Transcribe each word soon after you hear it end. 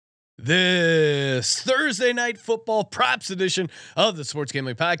This Thursday night football props edition of the Sports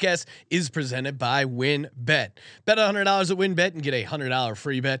Gambling Podcast is presented by WynnBet. Bet $100 at WynnBet and get a $100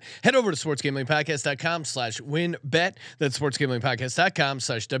 free bet. Head over to sportsgamblingpodcast.com/WynnBet. That's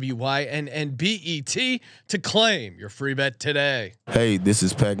sportsgamblingpodcast.com/WYNNBET to claim your free bet today. Hey, this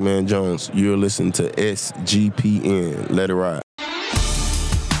is Pac-Man Jones. You're listening to SGPN. Let it ride.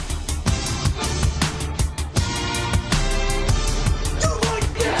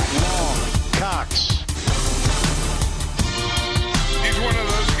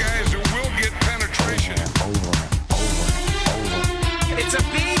 It's a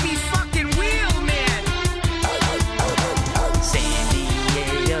baby fucking wheel, man. San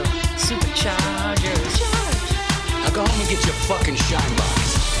Diego Superchargers. Now go home and get your fucking shine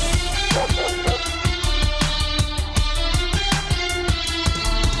box.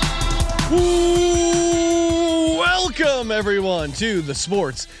 Welcome everyone to the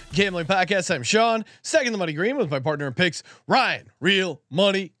Sports Gambling Podcast. I'm Sean, stacking the money green with my partner in picks, Ryan, Real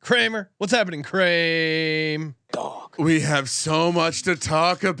Money Kramer. What's happening, Kramer? We have so much to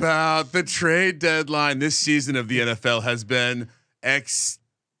talk about. The trade deadline this season of the NFL has been I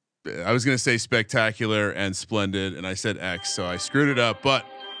was going to say spectacular and splendid, and I said X, so I screwed it up. But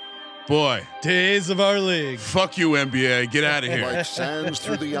boy, days of our league. Fuck you, NBA. Get out of here. Like sands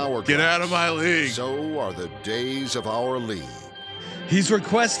through the hourglass. Get out of my league. So are the days of our league. He's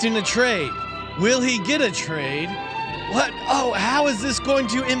requesting a trade. Will he get a trade? What? Oh, how is this going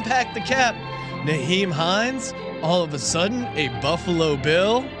to impact the cap? Nyheim Hines, all of a sudden a Buffalo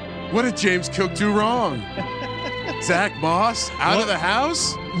Bill. What did James Cook do wrong? Zach Moss out of the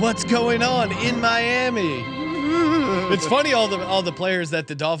house? What's going on in Miami? It's funny all the players that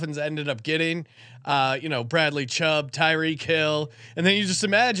the Dolphins ended up getting. Bradley Chubb, Tyreek Hill, and then you just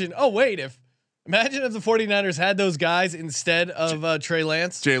imagine. Imagine if the 49ers had those guys instead of Trey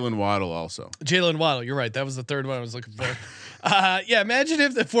Lance. Jalen Waddle also. Jalen Waddle, you're right. That was the third one I was looking for. Imagine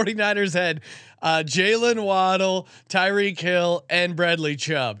if the 49ers had Jalen Waddle, Tyreek Hill, and Bradley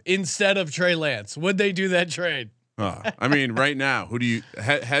Chubb instead of Trey Lance. Would they do that trade? I mean, right now, who do you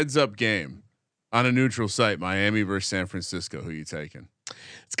heads up game on a neutral site, Miami versus San Francisco? Who are you taking?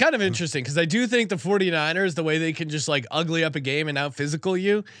 It's kind of interesting because I do think the 49ers, the way they can just like ugly up a game and out physical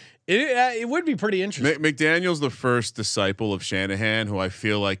you, it would be pretty interesting. McDaniel's the first disciple of Shanahan who I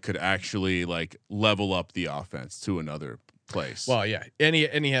feel like could actually like level up the offense to another place. Well, yeah, and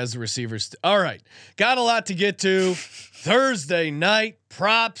he has the receivers. All right, got a lot to get to. Thursday night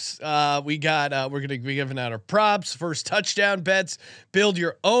props. We're gonna be giving out our props. First touchdown bets. Build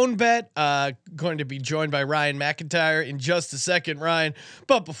your own bet. Going to be joined by Ryan McIntyre in just a second, Ryan.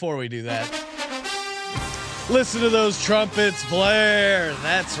 But before we do that, listen to those trumpets blare.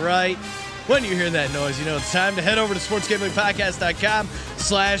 That's right. When you hear that noise, you know it's time to head over to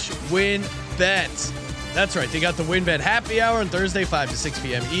sportsgamblingpodcast.com/WynnBet. That's right. They got the WynnBet happy hour on Thursday, 5 to 6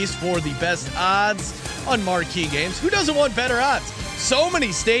 p.m. East for the best odds on marquee games. Who doesn't want better odds? So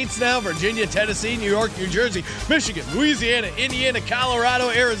many states now: Virginia, Tennessee, New York, New Jersey, Michigan, Louisiana, Indiana, Colorado,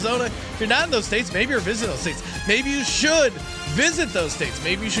 Arizona. If you're not in those states, maybe you're visiting those states. Maybe you should visit those states.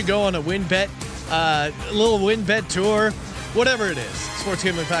 Maybe you should go on a WynnBet, a little WynnBet tour. Whatever it is,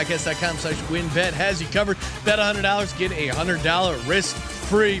 sportsgamblingpodcast.com/WynnBet has you covered. Bet $100, get a $100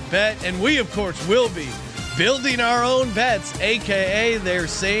 risk-free bet, and we, of course, will be building our own bets, aka their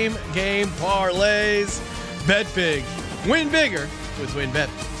same-game parlays. Bet big, win bigger with WynnBet.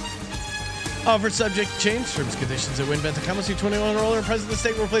 Offer subject to change. Terms and conditions at WynnBet.com. Must be 21 or older. Present in the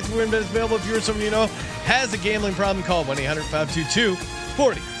state where place WynnBet is available. If you or someone you know has a gambling problem, call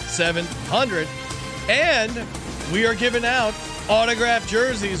 1-800-522-4700. And we are giving out autographed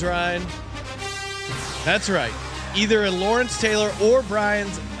jerseys, Ryan. That's right. Either a Lawrence Taylor or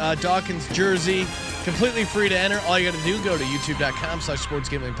Brian's Dawkins jersey. Completely free to enter. All you got to do, go to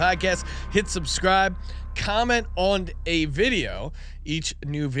youtube.com/sportsgamblingpodcast. Hit subscribe. Comment on a video. Each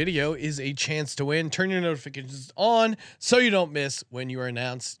new video is a chance to win. Turn your notifications on so you don't miss when you are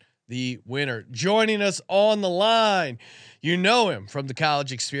announced the winner. Joining us on the line, you know him from the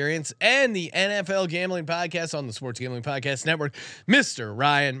college experience and the NFL gambling podcast on the Sports Gambling Podcast Network, Mr.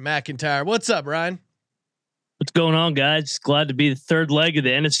 Ryan McIntyre. What's up, Ryan? What's going on, guys? Glad to be the third leg of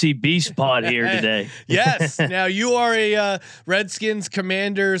the NFC Beast Pod here today. Yes. Now you are a Redskins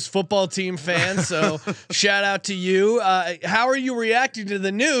Commanders football team fan, so shout out to you. How are you reacting to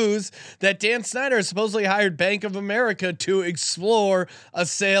the news that Dan Snyder has supposedly hired Bank of America to explore a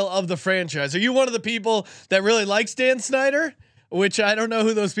sale of the franchise? Are you one of the people that really likes Dan Snyder? Which I don't know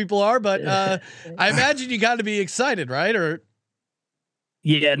who those people are, but I imagine you got to be excited, right? Or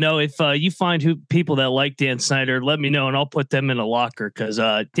Yeah, no. If you find people that like Dan Snyder, let me know and I'll put them in a locker because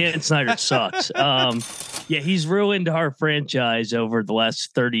Dan Snyder sucks. Yeah, he's ruined our franchise over the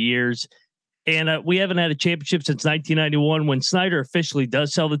last 30 years, and we haven't had a championship since 1991. When Snyder officially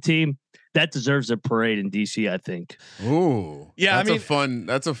does sell the team, that deserves a parade in DC, I think. Ooh, Yeah,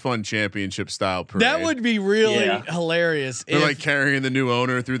 that's a fun championship style parade. That would be really hilarious. They're like carrying the new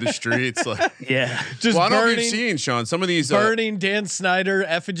owner through the streets. Like, yeah, just well, I don't know if burning, you've seen, Sean, some of these burning Dan Snyder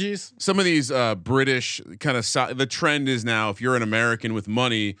effigies. Some of these British kind of the trend is now, if you're an American with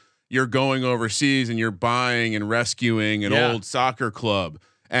money, you're going overseas and you're buying and rescuing an old soccer club.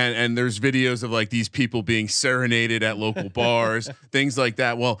 And there's videos of like these people being serenaded at local bars, things like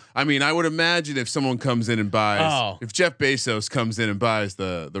that. Well, I mean, I would imagine if someone comes in and buys, if Jeff Bezos comes in and buys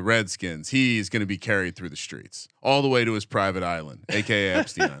the Redskins, he's going to be carried through the streets all the way to his private island, aka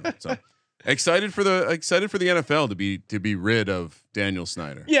Epstein Island. So excited for the NFL to be rid of Daniel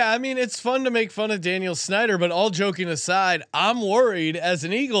Snyder. Yeah, I mean, it's fun to make fun of Daniel Snyder, but all joking aside, I'm worried as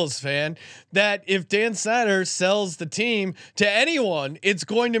an Eagles fan that if Dan Snyder sells the team to anyone, it's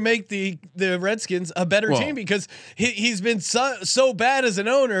going to make the Redskins a better team because he's been so bad as an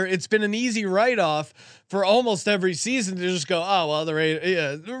owner. It's been an easy write-off for almost every season to just go, oh well,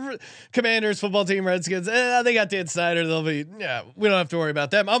 the Commanders football team, Redskins, they got Dan Snyder. They'll be we don't have to worry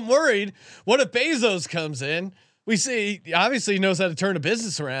about them. I'm worried. What if Bezos comes in? We see obviously he knows how to turn a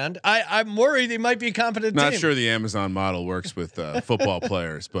business around. I'm worried he might be a competent Not team. sure the Amazon model works with football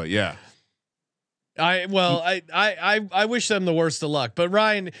players, but yeah. I wish them the worst of luck. But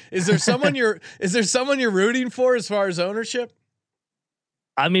Ryan, is there someone you're rooting for as far as ownership?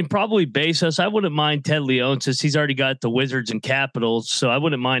 I mean, probably Bezos. I wouldn't mind Ted Leone since he's already got the Wizards and Capitals, so I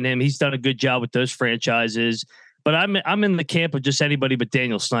wouldn't mind him. He's done a good job with those franchises. But I'm in the camp of just anybody but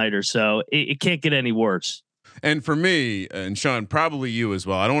Daniel Snyder, so it can't get any worse. And for me, and Sean, probably you as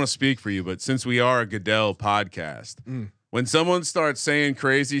well. I don't want to speak for you, but since we are a Goodell podcast, when someone starts saying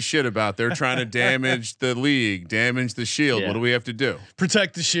crazy shit about they're trying to damage the league, damage the shield, what do we have to do?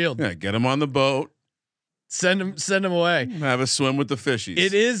 Protect the shield. Yeah, get them on the boat. Send them away. Have a swim with the fishies.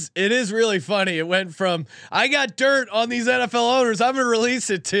 It is really funny. It went from I got dirt on these NFL owners, I'm gonna release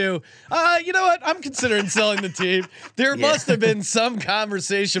it to you know what? I'm considering selling the team. There must have been some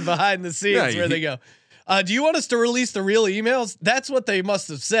conversation behind the scenes where they go, do you want us to release the real emails? That's what they must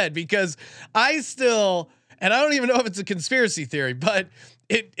have said, because I don't even know if it's a conspiracy theory, but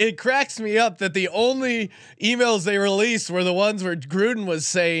it cracks me up that the only emails they released were the ones where Gruden was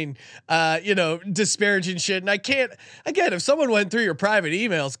saying, disparaging shit. And I can't, again, if someone went through your private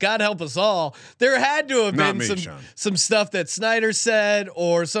emails, God help us all, there had to have been some stuff that Snyder said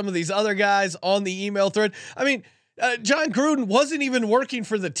or some of these other guys on the email thread. I mean, John Gruden wasn't even working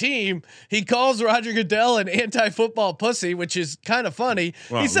for the team. He calls Roger Goodell an anti-football pussy, which is kind of funny.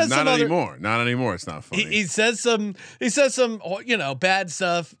 Well, he says not anymore. Not anymore. It's not funny. He says some bad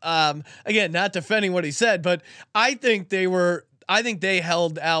stuff. Again, not defending what he said, but I think they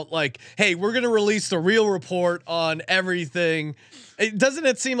held out like, hey, we're going to release the real report on everything. Doesn't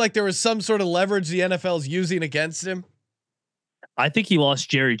it seem like there was some sort of leverage the NFL's using against him? I think he lost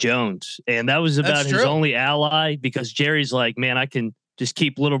Jerry Jones, and that was about his only ally, because Jerry's like, man, I can just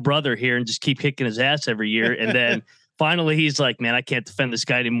keep little brother here and just keep kicking his ass every year. And then finally he's like, man, I can't defend this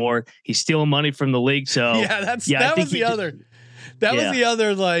guy anymore. He's stealing money from the league. So that was the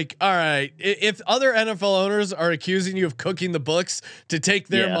other, like, all right, if other NFL owners are accusing you of cooking the books to take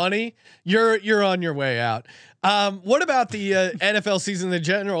their money, you're on your way out. What about the NFL season in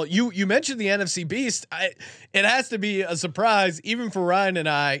general? You mentioned the NFC Beast. It has to be a surprise, even for Ryan and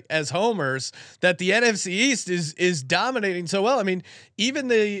I as homers, that the NFC East is dominating so well. I mean,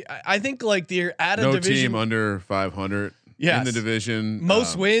 even I think like the division team under 500 in the division,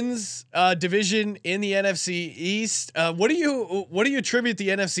 most wins division in the NFC East. What do you attribute the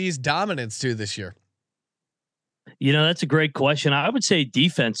NFC's dominance to this year? You know, that's a great question. I would say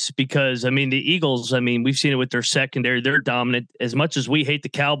defense, because I mean, the Eagles, we've seen it with their secondary. They're dominant. As much as we hate the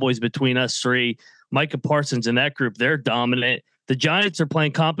Cowboys between us three, Micah Parsons and that group, they're dominant. The Giants are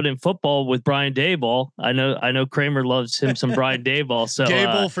playing competent football with Brian Daboll. I know Kramer loves him some Brian Daboll. So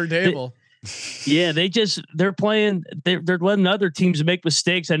Daboll for Daboll. They're playing, they're letting other teams make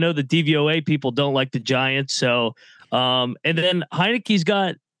mistakes. I know the DVOA people don't like the Giants. So, and then Heineke's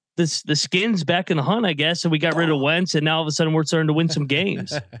got the skins back in the hunt, I guess. And we got rid of Wentz, and now all of a sudden we're starting to win some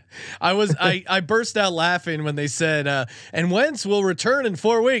games. I burst out laughing when they said, and Wentz will return in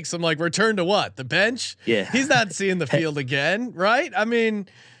 4 weeks. I'm like, return to what? The bench? Yeah. He's not seeing the field again. Right. I mean,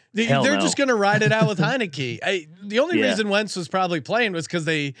 they're just going to ride it out with Heineke. The only reason Wentz was probably playing was because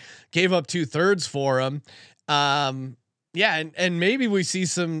they gave up 2/3 for him. Yeah, and maybe we see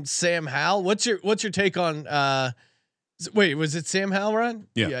some Sam Howell. What's your take on? Wait, was it Sam Howell, Ron?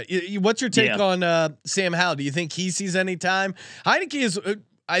 Yeah. What's your take on Sam Howell? Do you think he sees any time? Heineke is.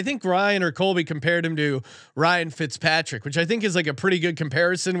 I think Ryan or Colby compared him to Ryan Fitzpatrick, which I think is like a pretty good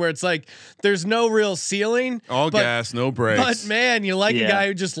comparison. Where it's like there's no real ceiling, gas, no brakes. But man, you like a guy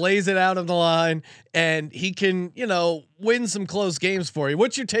who just lays it out on the line, and he can win some close games for you.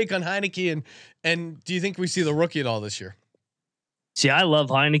 What's your take on Heineke, and do you think we see the rookie at all this year? See, I love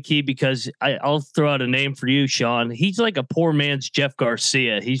Heineke because I'll throw out a name for you, Sean. He's like a poor man's Jeff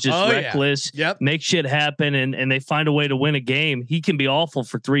Garcia. He's just reckless, make shit happen, and they find a way to win a game. He can be awful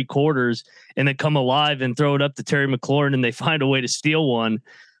for 3 quarters and then come alive and throw it up to Terry McLaurin, and they find a way to steal one.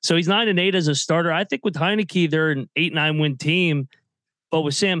 So he's 9-8 as a starter. I think with Heineke, they're an 8-9 win team. But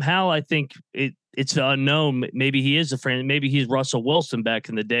with Sam Howell, I think it's unknown. Maybe he is a friend. Maybe he's Russell Wilson back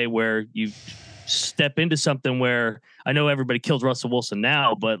in the day, where you step into something where I know everybody kills Russell Wilson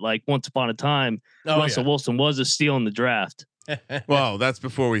now, but like once upon a time, Russell Wilson was a steal in the draft. Well, that's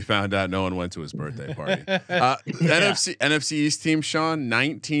before we found out no one went to his birthday party. NFC East team, Sean,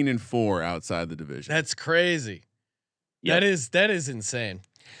 19-4 outside the division. That's crazy. Yep. That is insane.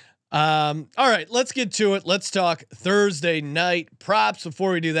 All right, let's get to it. Let's talk Thursday night props.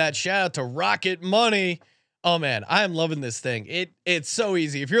 Before we do that, shout out to Rocket Money. Oh man, I am loving this thing. It's so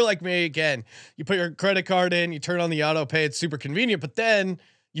easy. If you're like me, again, you put your credit card in, you turn on the auto pay. It's super convenient, but then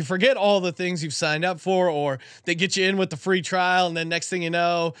you forget all the things you've signed up for, or they get you in with the free trial, and then next thing you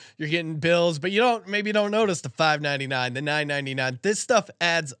know, you're getting bills, but you don't notice the $5.99, the $9.99. This stuff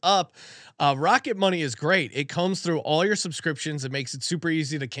adds up. Rocket Money is great. It comes through all your subscriptions. It makes it super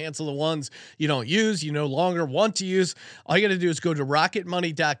easy to cancel the ones you don't use, you no longer want to use. All you got to do is go to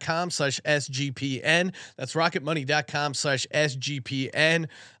rocketmoney.com/SGPN. That's rocketmoney.com/SGPN.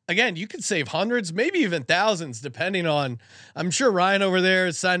 Again, you could save hundreds, maybe even thousands, depending on. I'm sure Ryan over there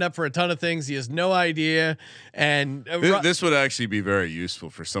has signed up for a ton of things. He has no idea, and this would actually be very useful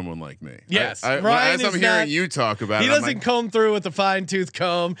for someone like me. Yes, Ryan, as I'm hearing you talk about, he doesn't comb through with a fine tooth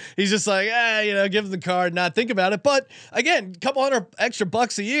comb. He's just like, give him the card, not think about it. But again, a couple $100 extra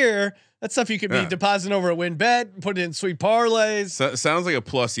a year. That's stuff you could be depositing over at WinBet, put it in sweet parlays. Sounds like a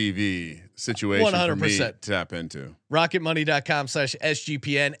plus EV situation 100%. For me to tap into.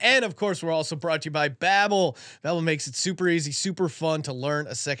 rocketmoney.com/SGPN. And of course, we're also brought to you by Babbel. Babbel makes it super easy, super fun to learn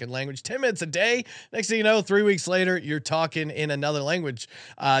a second language. 10 minutes a day. Next thing you know, 3 weeks later, you're talking in another language.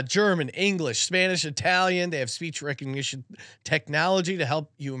 German, English, Spanish, Italian. They have speech recognition technology to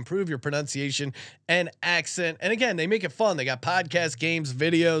help you improve your pronunciation and accent. And again, they make it fun. They got podcasts, games,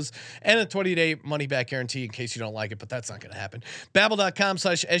 videos, and a 20-day money-back guarantee in case you don't like it, but that's not going to happen.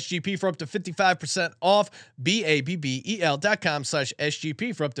 Babbel.com/SGP for up to 55% off.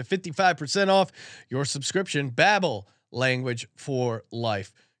 BABBEL.com/SGP for up to 55% off your subscription. Babbel, language for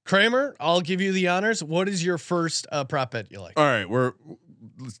life. Kramer, I'll give you the honors. What is your first prop bet you like? All right, we're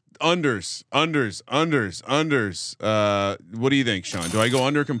unders. What do you think, Sean? Do I go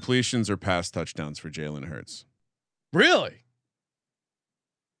under completions or pass touchdowns for Jalen Hurts? Really?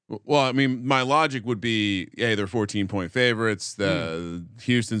 Well, I mean, my logic would be, they're 14-point favorites.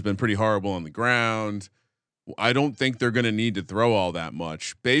 Houston's been pretty horrible on the ground. I don't think they're going to need to throw all that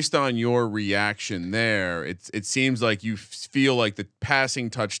much. Based on your reaction there, it seems like you feel like the passing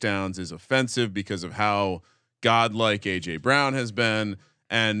touchdowns is offensive because of how godlike AJ Brown has been.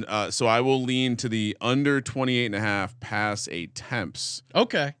 And so I will lean to the under 28.5 pass attempts.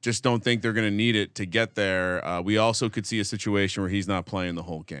 Okay. Just don't think they're going to need it to get there. We also could see a situation where he's not playing the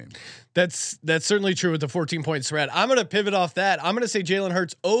whole game. That's certainly true with the 14-point spread. I'm going to pivot off that. I'm going to say Jalen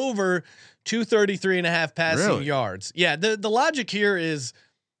Hurts over 233.5 passing yards. Yeah. The logic here is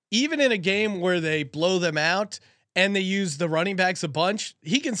even in a game where they blow them out and they use the running backs a bunch,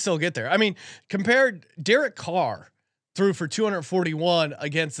 he can still get there. I mean, compared Derek Carr threw for 241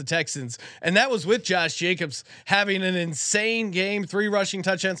 against the Texans, and that was with Josh Jacobs having an insane game, 3 rushing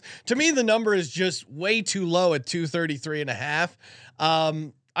touchdowns. To me, the number is just way too low at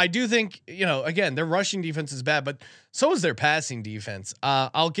 233.5. I do think, again, their rushing defense is bad, but so is their passing defense.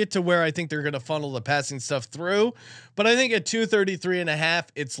 I'll get to where I think they're going to funnel the passing stuff through, but I think at 233.5,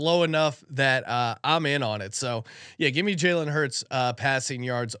 it's low enough that I'm in on it. So yeah, give me Jalen Hurts passing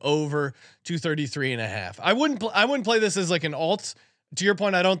yards over 233.5. I wouldn't play this as like an alt. To your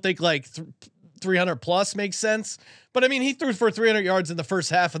point, I don't think like 300 plus makes sense, but I mean, he threw for 300 yards in the first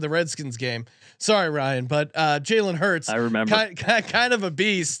half of the Redskins game. Sorry, Ryan, but Jalen Hurts, I remember, kind of a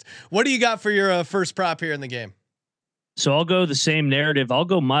beast. What do you got for your first prop here in the game? So I'll go the same narrative. I'll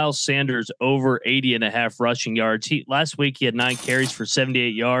go Miles Sanders over 80.5 rushing yards. Last week he had 9 carries for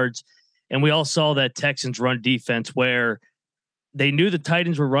 78 yards. And we all saw that Texans run defense where they knew the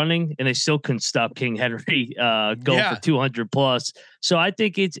Titans were running and they still couldn't stop King Henry going for 200 plus. So I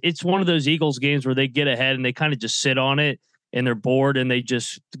think it's one of those Eagles games where they get ahead and they kind of just sit on it and they're bored and they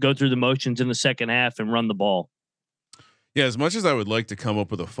just go through the motions in the second half and run the ball. Yeah, as much as I would like to come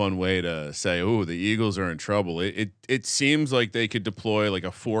up with a fun way to say, "Oh, the Eagles are in trouble," it seems like they could deploy like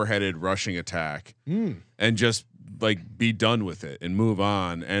a 4-headed rushing attack and just like be done with it and move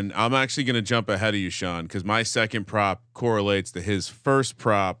on. And I'm actually going to jump ahead of you, Sean, because my second prop correlates to his first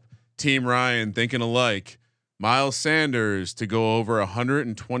prop. Team Ryan thinking alike. Miles Sanders to go over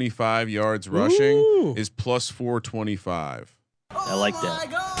 125 yards rushing is plus 425. I like that.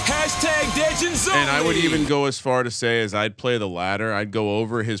 And I would even go as far to say as I'd play the latter. I'd go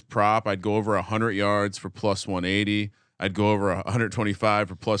over his prop. I'd go over 100 yards for plus 180. I'd go over 125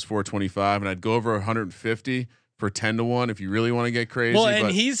 for plus 425, and I'd go over 150 for 10-1 if you really want to get crazy. Well,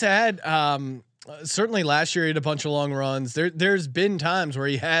 and he's had certainly last year he had a bunch of long runs. There's been times where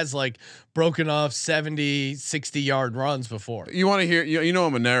he has like broken off 70, 60 yard runs before. You want to hear, you know,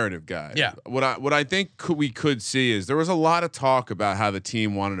 I'm a narrative guy. Yeah. What I think we could see is there was a lot of talk about how the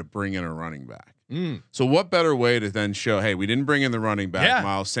team wanted to bring in a running back. So what better way to then show, hey, we didn't bring in the running back. Yeah.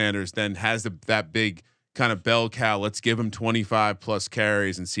 Miles Sanders then has that big kind of bell cow. Let's give him 25 plus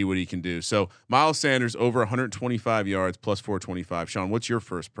carries and see what he can do. So Miles Sanders over 125 yards plus 425. Sean, what's your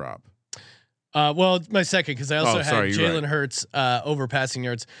first prop? Well, my second, because I also had Jalen right. Hurts over passing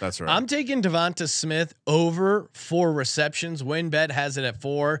yards. That's right. I'm taking Devonta Smith over 4 receptions. WinBet has it at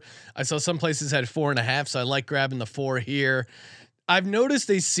 4. I saw some places had 4.5, so I like grabbing the 4 here. I've noticed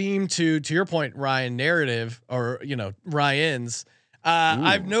they seem to your point, Ryan, narrative or Ryan's.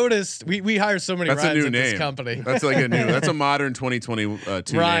 I've noticed we hire so many That's Ryans a new at name. this company. That's like that's a modern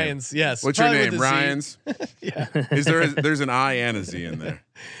 2022 Ryans, name. yes. What's your Probably name? with a Z. Ryans. Yeah. There's an I and a Z in there.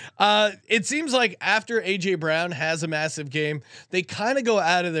 It seems like after AJ Brown has a massive game, they kind of go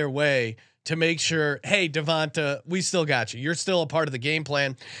out of their way to make sure, hey, Devonta, we still got you. You're still a part of the game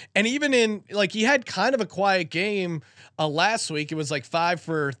plan. And even in like he had kind of a quiet game last week. It was like 5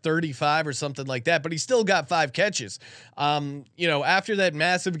 for 35 or something like that, but he still got 5 catches. After that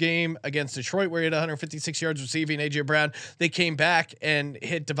massive game against Detroit where he had 156 yards receiving, AJ Brown, they came back and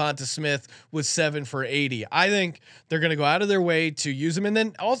hit Devonta Smith with 7 for 80. I think they're going to go out of their way to use him. And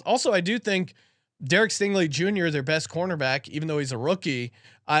then also I do think Derek Stingley Jr., their best cornerback, even though he's a rookie,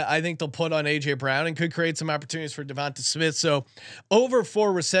 I think they'll put on AJ Brown and could create some opportunities for Devonta Smith. So over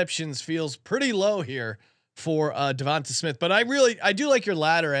 4 receptions feels pretty low here for Devonta Smith, but I do like your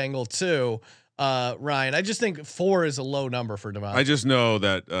ladder angle too, Ryan. I just think 4 is a low number for Devonta. I just know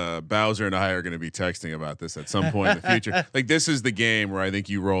that Bowser and I are going to be texting about this at some point in the future. Like this is the game where I think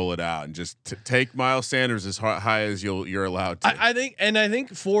you roll it out and just take Miles Sanders as high as you're allowed to. I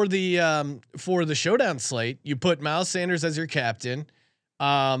think for the showdown slate, you put Miles Sanders as your captain,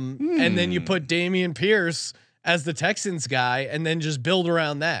 and then you put Dameon Pierce as the Texans guy, and then just build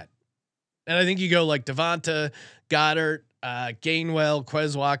around that. And I think you go like Devonta, Goddard, Gainwell,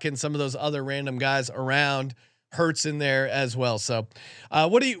 Quez Watkins, some of those other random guys around, Hurts in there as well. So,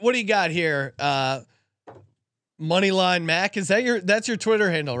 what do you got here? Moneyline Mac, that's your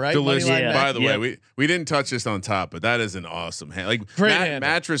Twitter handle, right? Delicious. Moneyline By the way, we didn't touch this on top, but that is an awesome hand. Like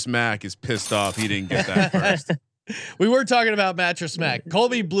Mattress Mac is pissed off he didn't get that first. We were talking about Mattress Mac.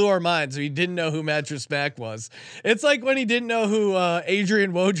 Colby blew our minds. We didn't know who Mattress Mac was. It's like when he didn't know who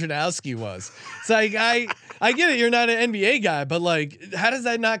Adrian Wojnarowski was. It's like I get it. You're not an NBA guy, but like, how does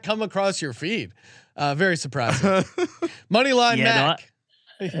that not come across your feed? Very surprising. Moneyline Mac.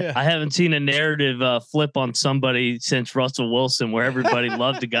 I haven't seen a narrative flip on somebody since Russell Wilson, where everybody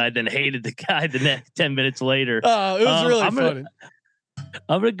loved the guy, then hated the guy the next 10 minutes later. Oh, it was really funny.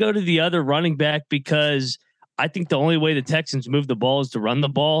 I'm gonna go to the other running back because I think the only way the Texans move the ball is to run the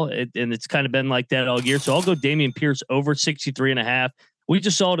ball. And it's kind of been like that all year. So I'll go Dameon Pierce over 63.5. We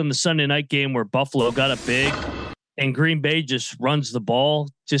just saw it in the Sunday night game where Buffalo got up big and Green Bay just runs the ball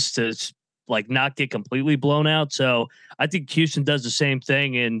just to like not get completely blown out. So I think Houston does the same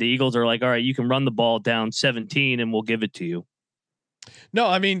thing. And the Eagles are like, all right, you can run the ball down 17 and we'll give it to you. No,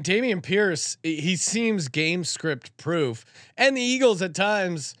 I mean, Dameon Pierce, he seems game script proof, and the Eagles at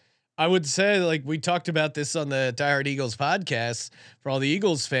times, I would say, like we talked about this on the Die Hard Eagles podcast for all the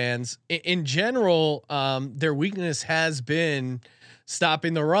Eagles fans. In general, their weakness has been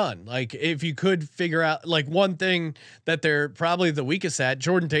stopping the run. Like if you could figure out like one thing that they're probably the weakest at,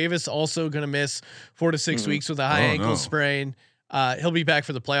 Jordan Davis also going to miss 4 to 6 weeks with a high ankle sprain. He'll be back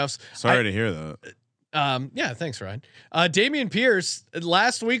for the playoffs. Sorry to hear that. Yeah, thanks, Ryan. Dameon Pierce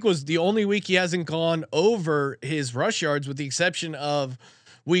last week was the only week he hasn't gone over his rush yards, with the exception of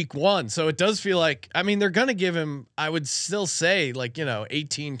week 1. So it does feel like, I mean, they're going to give him, I would still say, like,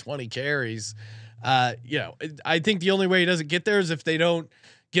 18, 20 carries. I think the only way he doesn't get there is if they don't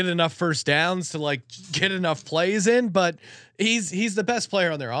get enough first downs to like get enough plays in, but he's the best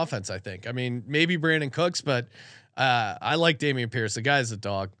player on their offense. I think, I mean, maybe Brandon Cooks, but I like Damian Pierce. The guy's a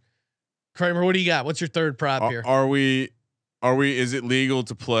dog. Kramer, what do you got? What's your third prop here? Are we, is it legal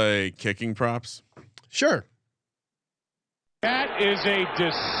to play kicking props? Sure. That is a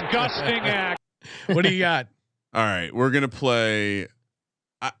disgusting act. What do you got? All right, we're gonna play.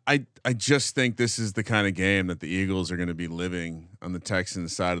 I just think this is the kind of game that the Eagles are going to be living on the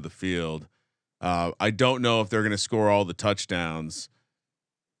Texans side of the field. I don't know if they're going to score all the touchdowns.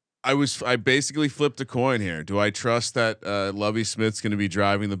 I basically flipped a coin here. Do I trust that Lovie Smith's going to be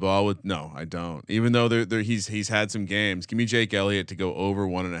driving the ball with? No, I don't. Even though he's had some games. Give me Jake Elliott to go over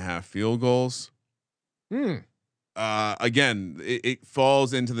 1.5 field goals. Again, it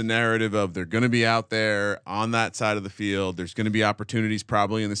falls into the narrative of they're going to be out there on that side of the field. There's going to be opportunities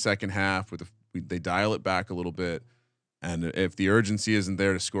probably in the second half they dial it back a little bit. And if the urgency isn't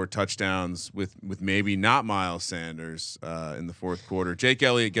there to score touchdowns with maybe not Miles Sanders in the fourth quarter, Jake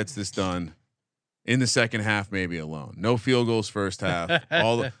Elliott gets this done in the second half, maybe alone. No field goals first half.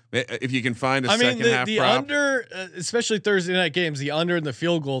 If you can find a second half the prop. under, especially Thursday night games, the under and the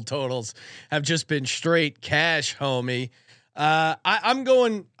field goal totals have just been straight cash, homie. I'm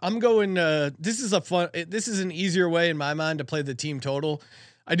going. This is an easier way in my mind to play the team total.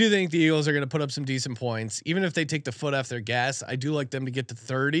 I do think the Eagles are going to put up some decent points, even if they take the foot off their gas. I do like them to get to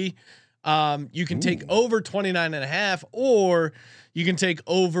 30. You can take over 29.5, or you can take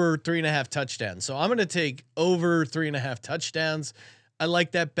over 3.5 touchdowns. So I'm going to take over 3.5 touchdowns. I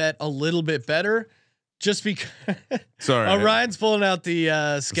like that bet a little bit better, just because. Sorry, Ryan's pulling out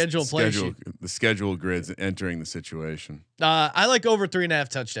the schedule play sheet. The schedule grids entering the situation. I like over 3.5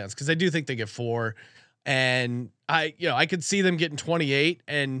 touchdowns because I do think they get 4, and I could see them getting 28,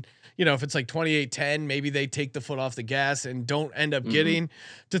 and if it's like 28-10, maybe they take the foot off the gas and don't end up getting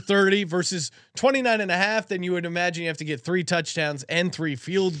to 30 versus 29.5. Then you would imagine you have to get 3 touchdowns and 3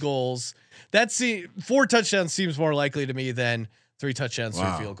 field goals. 4 touchdowns seems more likely to me than 3 touchdowns,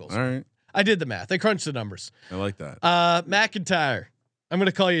 3 field goals. All right. I did the math. I crunched the numbers. I like that. McIntyre. I'm going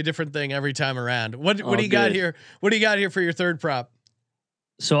to call you a different thing every time around. What do you got here? What do you got here for your third prop?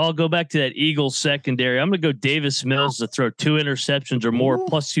 So I'll go back to that Eagles secondary. I'm going to go Davis Mills to throw 2 interceptions or more,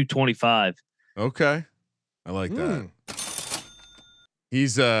 plus 225. Okay. I like that.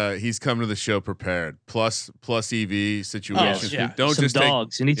 He's come to the show prepared. Plus EV situations. Don't some just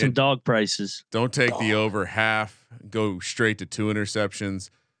dogs. You need some dog prices. Don't take the over half. Go straight to 2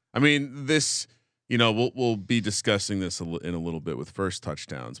 interceptions. I mean, this, we'll be discussing this in a little bit with first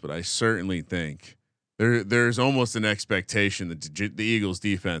touchdowns, but I certainly think there's almost an expectation that the Eagles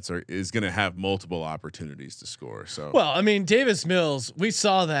defense is going to have multiple opportunities to score. So, well, I mean, Davis Mills, we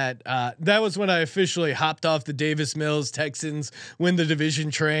saw that. That was when I officially hopped off the Davis Mills Texans win the division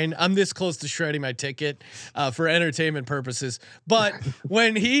train. I'm this close to shredding my ticket for entertainment purposes. But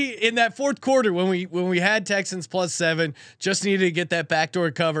when in that fourth quarter, when we had Texans +7, just needed to get that backdoor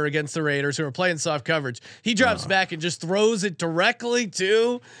cover against the Raiders who were playing soft coverage, he drops back and just throws it directly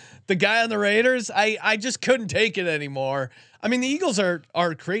to the guy on the Raiders. I just couldn't take it anymore. I mean, the Eagles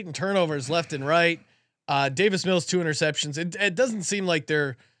are creating turnovers left and right. Davis Mills 2 interceptions. It doesn't seem like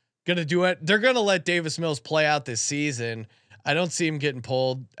they're gonna do it. They're gonna let Davis Mills play out this season. I don't see him getting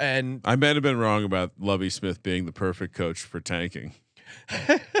pulled. And I might have been wrong about Lovie Smith being the perfect coach for tanking.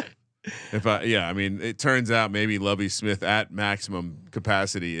 I mean, it turns out maybe Lovie Smith at maximum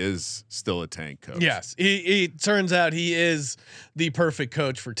capacity is still a tank coach. Yes, he turns out he is the perfect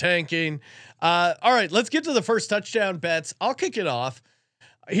coach for tanking. All right, let's get to the first touchdown bets. I'll kick it off.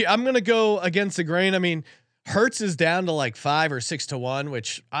 I'm going to go against the grain. I mean, Hurts is down to like 5 or 6 to 1,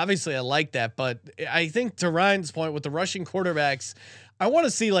 which obviously I like that, but I think to Ryan's point with the rushing quarterbacks, I want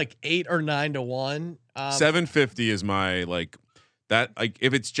to see like 8 or 9 to 1. 750 is my that, like,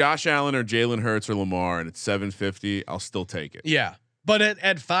 if it's Josh Allen or Jalen Hurts or Lamar and it's 750, I'll still take it. Yeah. But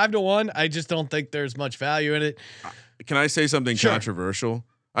at 5 to 1, I just don't think there's much value in it. Can I say something controversial?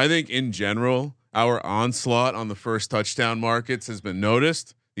 I think in general, our onslaught on the first touchdown markets has been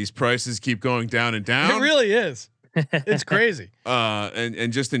noticed. These prices keep going down and down. It really is. It's crazy.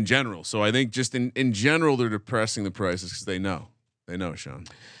 And just in general. So I think just in general, they're depressing the prices because they know, Sean.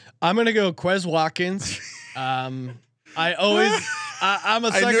 I'm going to go Quez Watkins. I'm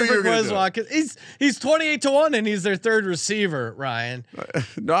a sucker for Quez Watkins. He's 28 to 1 and he's their third receiver, Ryan.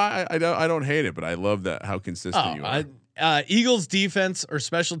 No, I don't hate it, but I love that how consistent you are. Eagles defense or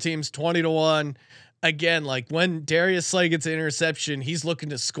special teams 20 to 1. again, like when Darius Slay gets an interception, he's looking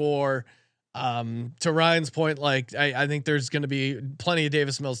to score. To Ryan's point, like I think there's going to be plenty of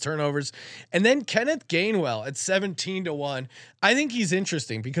Davis Mills turnovers, and then Kenneth Gainwell at 17-1. I think he's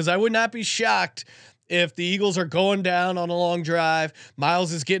interesting because I would not be shocked if the Eagles are going down on a long drive.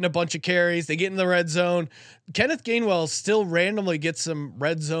 Miles is getting a bunch of carries. They get in the red zone. Kenneth Gainwell still randomly gets some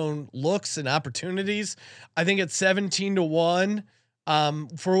red zone looks and opportunities. I think at 17-1.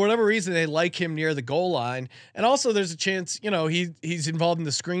 For whatever reason, they like him near the goal line, and also there's a chance, he's involved in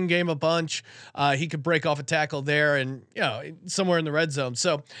the screen game a bunch. He could break off a tackle there, and somewhere in the red zone.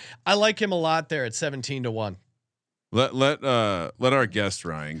 So I like him a lot there at 17-1. Let our guest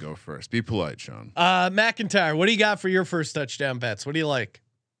Ryan go first. Be polite, Sean. McIntyre, what do you got for your first touchdown bets? What do you like?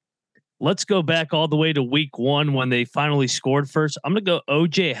 Let's go back all the way to week 1 when they finally scored first. I'm going to go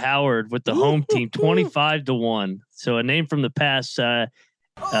OJ Howard with the home team 25-1. So a name from the past. Yeah,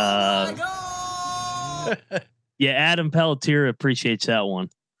 Adam Pelletier appreciates that one.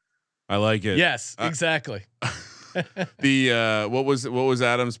 I like it. Yes, exactly. What was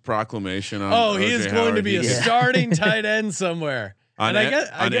Adam's proclamation on? He OJ is going Howard? to be a starting tight end somewhere. On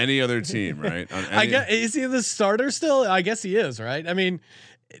any other team, right? Is he the starter still? I guess he is, right? I mean,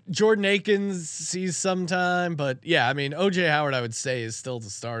 Jordan Akins sees sometime, but yeah, I mean, OJ Howard, I would say, is still the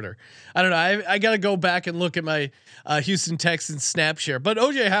starter. I don't know. I got to go back and look at my Houston Texans snap share, but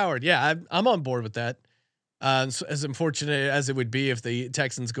OJ Howard, yeah, I'm on board with that. As unfortunate as it would be if the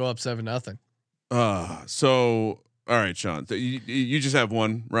Texans go up 7-0. So all right, Sean, you just have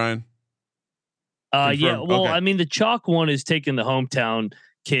one, Ryan. Yeah. Well, okay. I mean, the chalk one is taking the hometown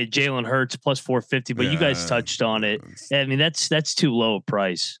kid, Jalen Hurts, plus 450, but you guys touched on it. I mean, that's too low a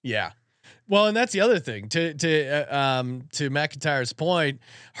price. Yeah. Well, and that's the other thing to McIntyre's point,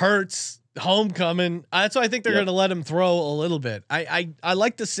 Hurts homecoming. That's why I think they're going to let him throw a little bit. I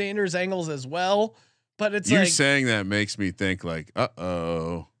like the Sanders angles as well, but it's you saying that makes me think like,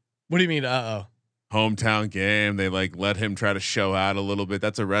 what do you mean? Hometown game. They like let him try to show out a little bit.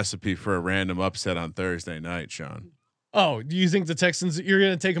 That's a recipe for a random upset on Thursday night, Sean. Oh, do you think the Texans, you're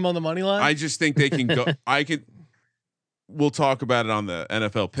going to take them on the money line? I just think they can go. We'll talk about it on the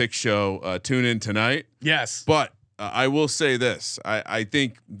NFL Pick Show. Tune in tonight. Yes. But I will say this. I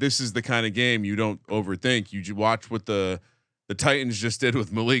think this is the kind of game you don't overthink. You watch what the Titans just did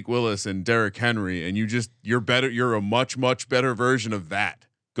with Malik Willis and Derrick Henry, and you're better. You're a much, much better version of that.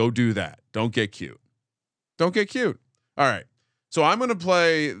 Go do that. Don't get cute. Don't get cute. All right. So I'm going to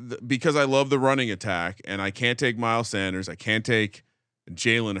play because I love the running attack, and I can't take Miles Sanders. I can't take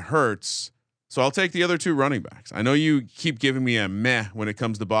Jalen Hurts. So I'll take the other two running backs. I know you keep giving me a meh when it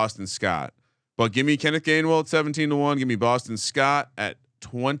comes to Boston Scott, but give me Kenneth Gainwell at 17-1. Give me Boston Scott at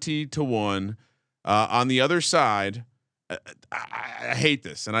 20-1. On the other side, I hate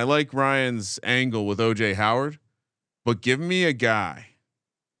this, and I like Ryan's angle with OJ Howard, but give me a guy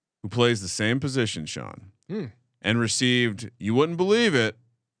who plays the same position, Sean, and received, you wouldn't believe it,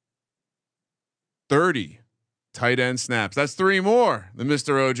 30 tight end snaps. That's 3 more than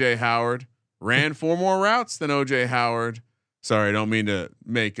Mr. OJ Howard. Ran 4 more routes than OJ Howard. Sorry, I don't mean to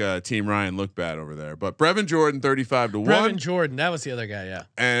make Team Ryan look bad over there, but Brevin Jordan 35-1. Brevin Jordan, that was the other guy, yeah.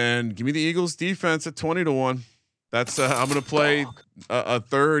 And give me the Eagles defense at 20-1. That's I'm going to play a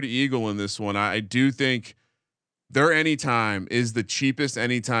third Eagle in this one. I do think their anytime is the cheapest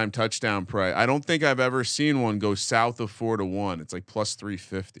anytime touchdown price. I don't think I've ever seen one go south of 4-1. It's like plus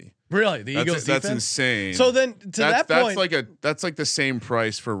 350. Really, the Eagles defense? That's insane. So then to that point, that's like the same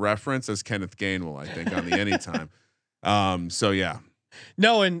price for reference as Kenneth Gainwell, I think, on the anytime. So yeah.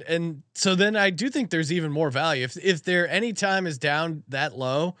 No, and so then I do think there's even more value if their anytime is down that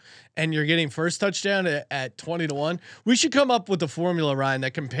low, and you're getting first touchdown at 20-1. We should come up with a formula, Ryan,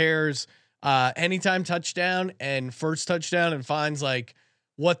 that compares anytime touchdown and first touchdown and finds like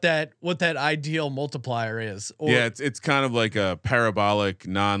what that ideal multiplier is. Or yeah, it's kind of like a parabolic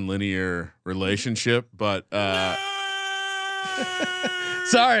non-linear relationship, but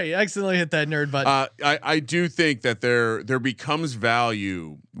sorry, accidentally hit that nerd button. I do think that there becomes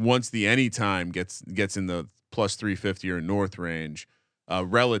value once the anytime gets in the plus 350 or north range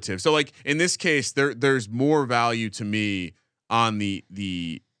relative. So like in this case, there's more value to me on the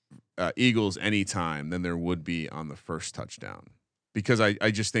Eagles anytime than there would be on the first touchdown, because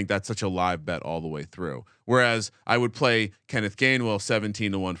I just think that's such a live bet all the way through. Whereas I would play Kenneth Gainwell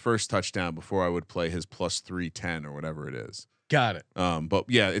 17-1 first touchdown before I would play his plus 310 or whatever it is. Got it. But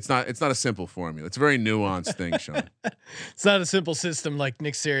yeah, it's not a simple formula. It's a very nuanced thing, Sean. It's not a simple system like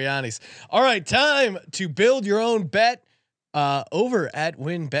Nick Sirianni's. All right, time to build your own bet over at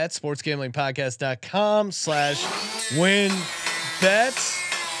WynnBET, sportsgamblingpodcast.com/WynnBET.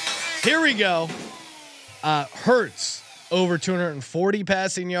 Here we go. Hurts over 240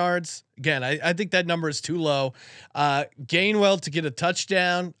 passing yards. Again, I think that number is too low. Gainwell to get a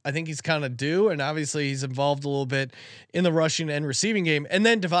touchdown. I think he's kind of due, and obviously he's involved a little bit in the rushing and receiving game. And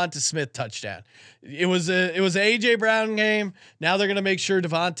then Devonta Smith touchdown. It was a AJ Brown game. Now they're gonna make sure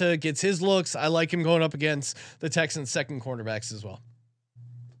Devonta gets his looks. I like him going up against the Texans' second cornerbacks as well.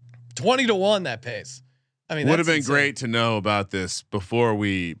 20-1 that pays. I mean, would have been great to know about this before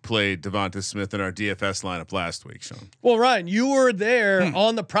we played Devonta Smith in our DFS lineup last week, Sean. Well, Ryan, you were there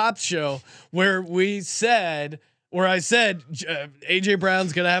on the props show where I said AJ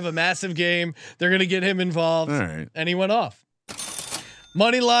Brown's going to have a massive game. They're going to get him involved. All right. And he went off.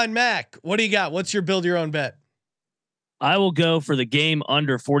 Moneyline Mac, what do you got? What's your build your own bet? I will go for the game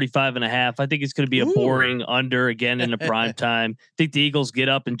under 45.5. I think it's going to be a boring under again in the prime time. I think the Eagles get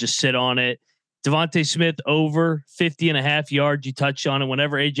up and just sit on it. Devonta Smith over 50.5 yards. You touch on it.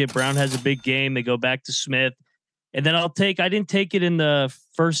 Whenever AJ Brown has a big game, they go back to Smith. And then I didn't take it in the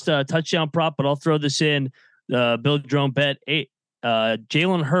first touchdown prop, but I'll throw this in. Build your own bet.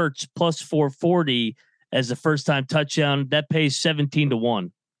 Jalen Hurts plus 440 as the first time touchdown. That pays 17-1.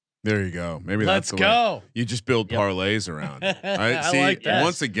 There you go. Maybe Let's that's the go. way. You just build parlays around it. All right. I See, like that.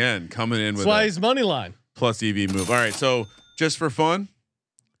 once again, coming in with That's why he's money line. plus EV move. All right. So just for fun,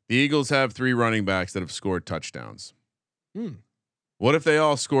 the Eagles have 3 running backs that have scored touchdowns. What if they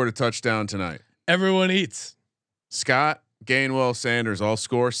all scored a touchdown tonight? Everyone eats. Scott, Gainwell, Sanders all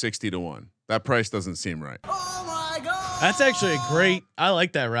score 60-1. That price doesn't seem right. That's actually I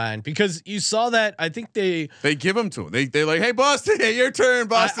like that, Ryan, because you saw that. I think they give them to him. They like, hey Boston, hey, your turn,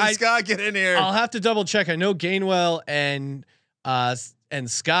 Boston Scott, get in here. I'll have to double check. I know Gainwell and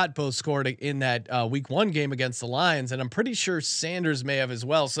Scott both scored in that week 1 game against the Lions, and I'm pretty sure Sanders may have as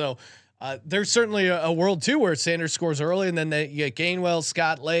well. So there's certainly a world too where Sanders scores early and then you get Gainwell,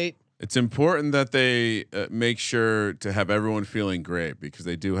 Scott late. It's important that they make sure to have everyone feeling great because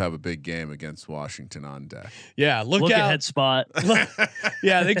they do have a big game against Washington on deck. Yeah, look out. Ahead spot.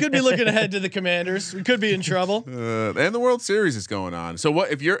 Yeah, they could be looking ahead to the Commanders. We could be in trouble. And the World Series is going on. So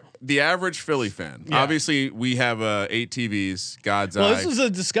what if you're the average Philly fan? Yeah. Obviously, we have 8 TVs. God's eye. Well, this was a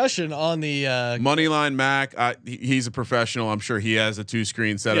discussion on the Moneyline Mac. He's a professional. I'm sure he has a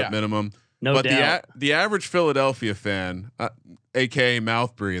 2-screen setup minimum. No doubt. The average Philadelphia fan, aka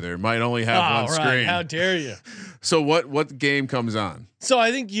mouth breather, might only have one screen. How dare you? So what game comes on? So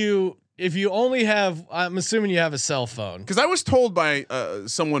I think if you only have, I'm assuming you have a cell phone. Because I was told by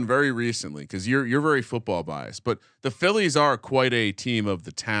someone very recently, because you're very football biased, but the Phillies are quite a team of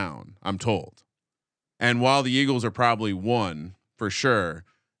the town, I'm told. And while the Eagles are probably 1 for sure,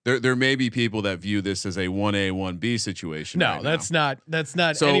 there may be people that view this as a 1A 1B situation. No, right that's now.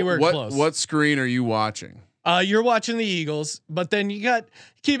 not So anywhere close. What screen are you watching? You're watching the Eagles, but then you got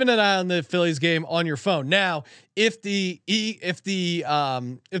keeping an eye on the Phillies game on your phone. Now, if the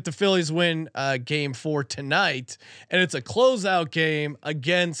Phillies win game 4 tonight and it's a closeout game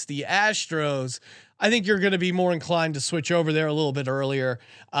against the Astros, I think you're going to be more inclined to switch over there a little bit earlier.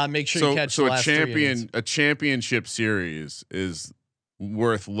 Make sure you catch the last 3 innings. A championship series is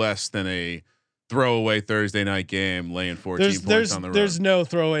worth less than a throwaway Thursday night game laying 14 points on the road. There's no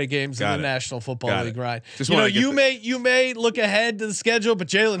throwaway games in the National Football League, right? You may look ahead to the schedule, but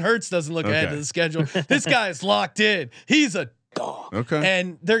Jalen Hurts doesn't look ahead to the schedule. This guy is locked in. He's a dog. Okay.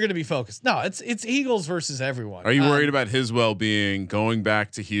 And they're going to be focused. No, it's Eagles versus everyone. Are you worried about his well-being going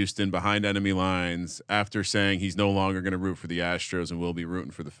back to Houston behind enemy lines after saying he's no longer going to root for the Astros and will be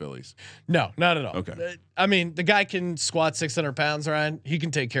rooting for the Phillies? No, not at all. Okay. I mean, the guy can squat 600 pounds, Ryan. He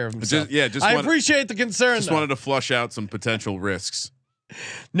can take care of himself. I appreciate the concern. Just wanted to flush out some potential risks.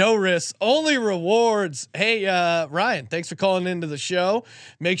 No risks, only rewards. Hey, Ryan, thanks for calling into the show.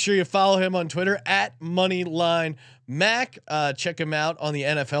 Make sure you follow him on Twitter at Moneyline Mac. Check him out on the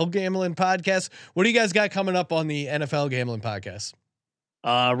NFL Gambling Podcast. What do you guys got coming up on the NFL Gambling Podcast?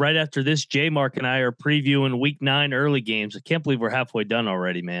 Right after this, J Mark and I are previewing Week 9 early games. I can't believe we're halfway done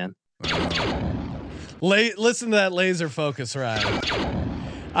already, man. Listen to that laser focus, Ryan.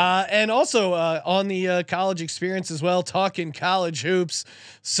 And also on the college experience as well, talking college hoops.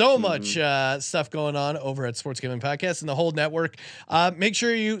 So much stuff going on over at Sports Gambling Podcast and the whole network. Make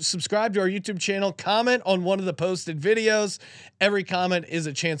sure you subscribe to our YouTube channel. Comment on one of the posted videos. Every comment is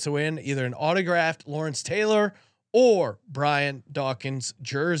a chance to win either an autographed Lawrence Taylor or Brian Dawkins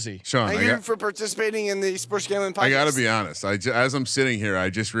jersey. Sean, thank you for participating in the Sports Gambling Podcast. I got to be honest. As I'm sitting here, I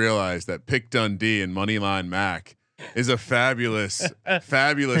just realized that Pick Dundee and Moneyline Mac is a fabulous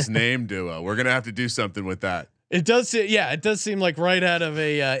name duo. We're gonna have to do something with that. It does. Yeah, it does seem like right out of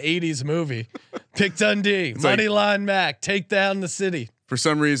a '80s movie. Pick Dundee, Moneyline Mac, take down the city. For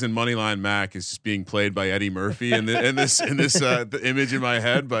some reason, Moneyline Mac is just being played by Eddie Murphy in this the image in my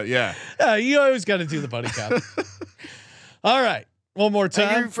head. But yeah, you always got to do the buddy cop. All right, one more Thank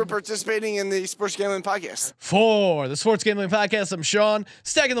time you for participating in the Sports Gambling Podcast. for the Sports Gambling Podcast. I'm Sean,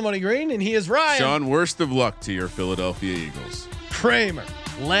 stacking the money green, and he is Ryan. Sean, worst of luck to your Philadelphia Eagles. Kramer,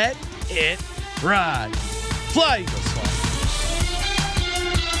 let it ride. Fly, Eagles, fly.